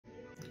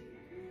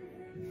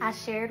I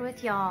shared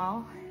with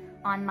y'all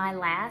on my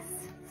last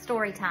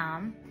story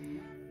time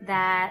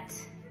that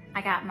I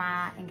got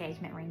my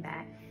engagement ring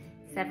back.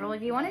 Several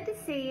of you wanted to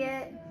see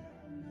it.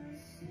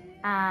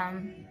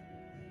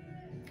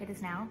 It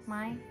is now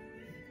my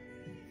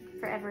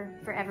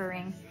forever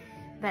ring.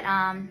 But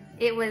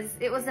it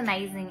was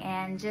amazing,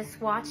 and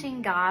just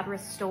watching God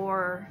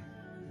restore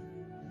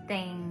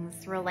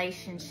things,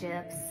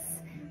 relationships,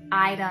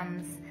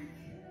 items,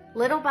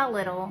 little by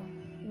little,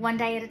 one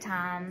day at a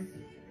time,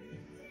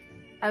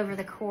 over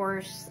the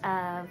course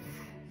of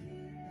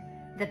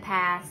the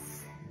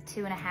past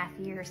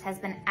 2.5 years has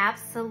been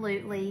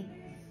absolutely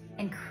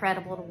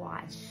incredible to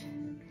watch.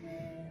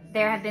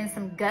 There have been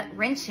some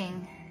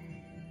gut-wrenching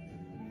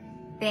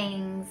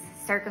things,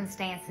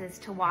 circumstances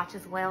to watch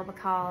as well,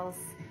 because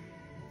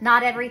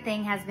not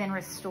everything has been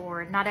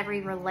restored. Not every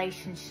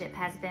relationship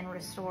has been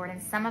restored.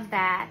 And some of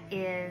that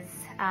is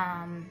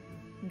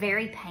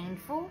very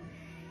painful.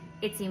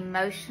 It's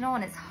emotional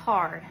and it's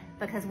hard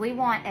because we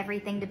want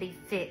everything to be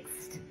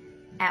fixed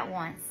at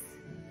once.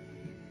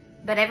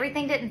 But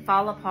everything didn't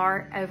fall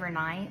apart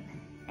overnight,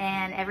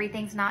 and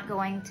everything's not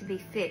going to be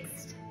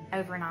fixed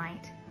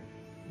overnight.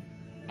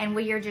 And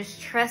we are just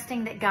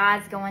trusting that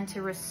God's going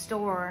to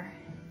restore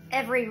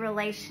every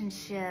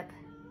relationship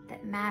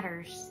that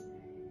matters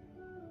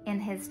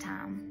in His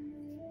time.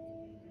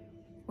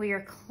 We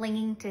are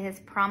clinging to His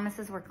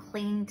promises. We're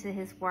clinging to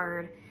His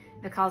word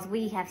because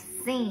we have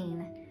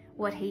seen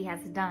what He has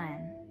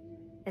done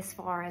as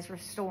far as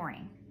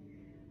restoring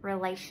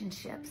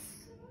relationships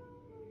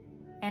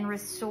and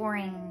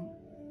restoring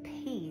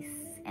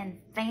peace and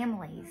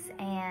families.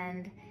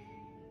 And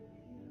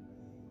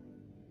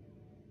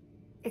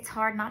it's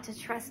hard not to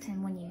trust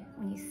Him when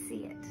you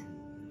see it.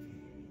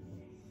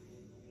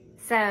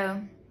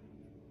 So,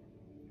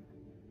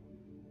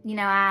 you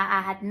know,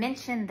 I had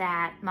mentioned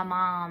that my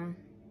mom,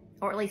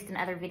 or at least in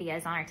other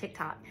videos on our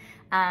TikTok,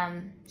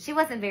 she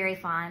wasn't very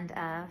fond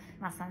of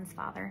my son's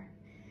father.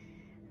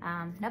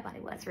 Nobody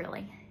was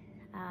really.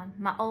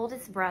 My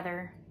oldest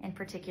brother in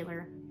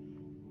particular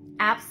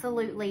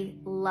absolutely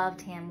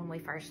loved him when we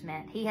first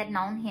met. He had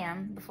known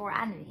him before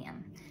I knew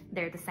him.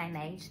 They're the same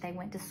age. They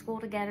went to school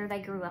together.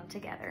 They grew up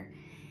together.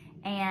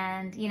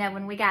 And, you know,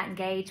 when we got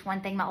engaged,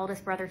 one thing my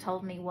oldest brother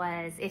told me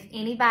was, if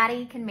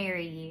anybody can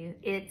marry you,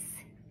 it's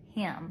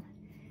him.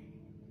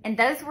 And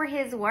those were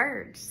his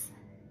words.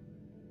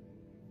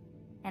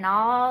 And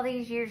all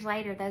these years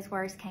later, those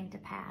words came to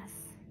pass.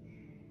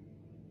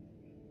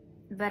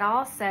 But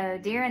also,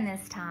 during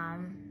this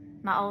time,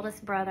 my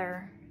oldest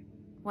brother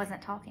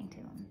wasn't talking to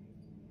him.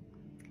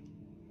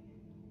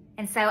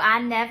 And so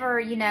I never,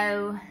 you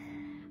know,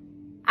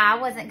 I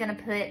wasn't going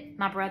to put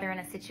my brother in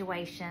a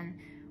situation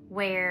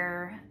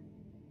where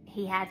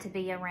he had to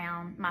be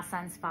around my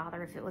son's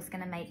father if it was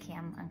going to make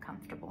him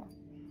uncomfortable.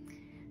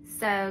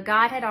 So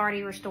God had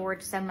already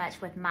restored so much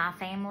with my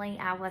family.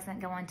 I wasn't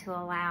going to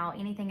allow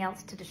anything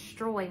else to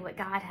destroy what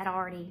God had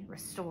already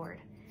restored.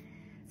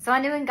 So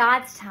I knew in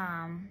God's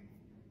time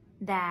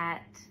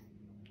that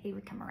He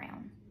would come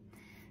around.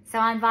 So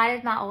I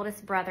invited my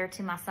oldest brother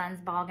to my son's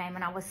ball game,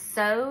 and I was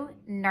so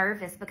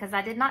nervous because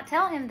I did not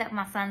tell him that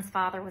my son's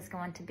father was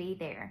going to be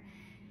there.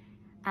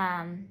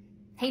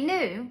 He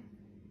knew,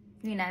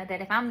 you know,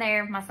 that if I'm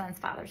there, my son's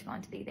father's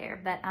going to be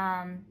there. But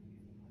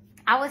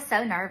I was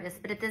so nervous.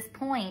 But at this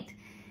point,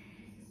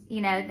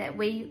 you know, that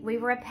we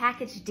were a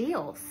package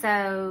deal.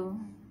 So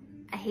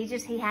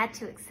he had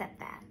to accept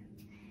that.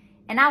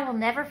 And I will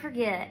never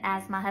forget,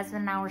 as my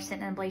husband and I were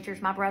sitting in the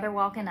bleachers, my brother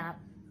walking up,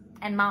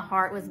 and my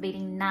heart was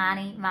beating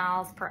 90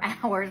 miles per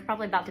hour. It was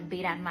probably about to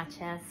beat out of my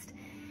chest.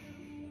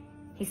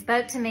 He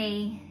spoke to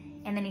me,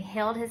 and then he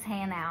held his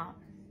hand out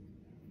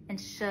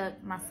and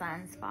shook my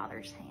son's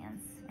father's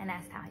hands and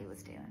asked how he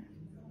was doing.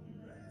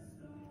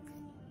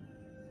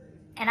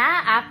 And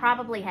I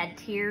probably had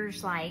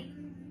tears like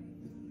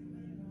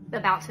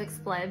about to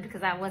explode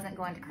because I wasn't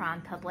going to cry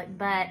in public.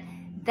 But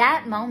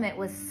that moment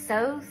was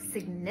so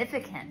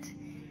significant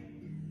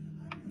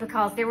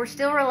because there were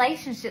still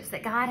relationships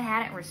that God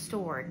hadn't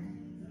restored.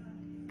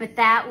 But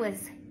that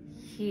was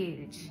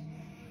huge.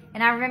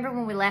 And I remember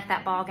when we left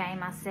that ball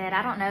game, I said,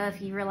 I don't know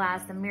if you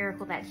realize the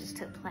miracle that just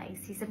took place.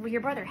 He said, well, your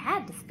brother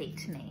had to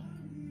speak to me.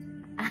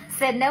 I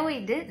said, no,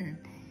 he didn't.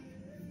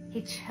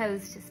 He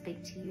chose to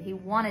speak to you. He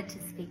wanted to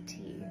speak to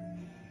you.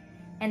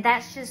 And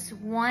that's just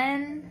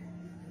one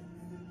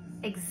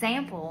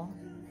example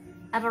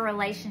of a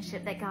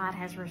relationship that God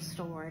has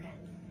restored.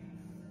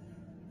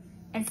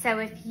 And so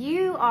if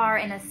you are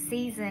in a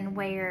season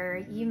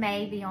where you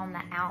may be on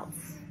the outs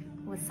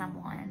with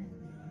someone,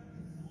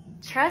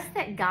 trust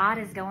that God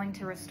is going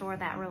to restore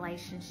that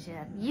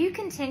relationship. You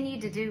continue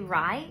to do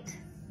right,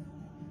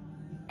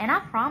 and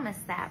I promise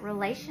that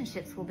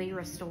relationships will be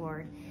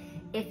restored.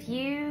 If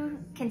you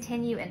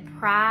continue in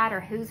pride or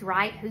who's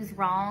right, who's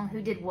wrong,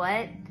 who did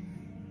what,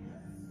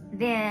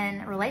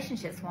 then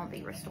relationships won't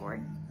be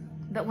restored.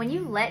 But when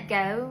you let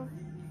go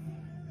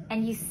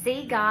and you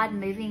see God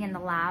moving in the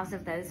lives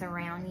of those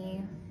around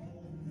you,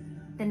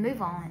 then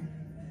move on.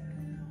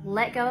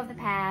 Let go of the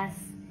past,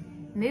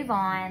 move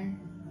on,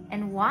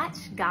 and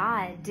watch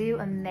God do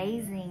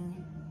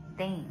amazing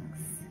things.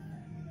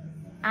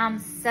 I'm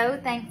so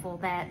thankful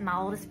that my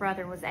oldest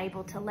brother was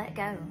able to let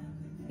go.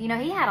 You know,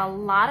 he had a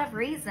lot of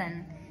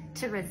reason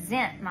to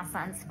resent my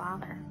son's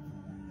father,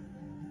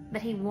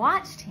 but he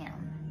watched him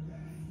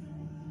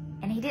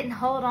and he didn't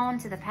hold on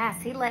to the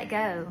past. He let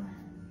go,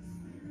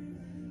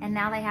 and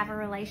now they have a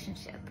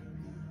relationship.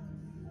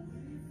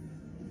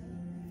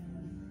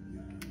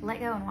 Let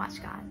go and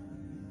watch God.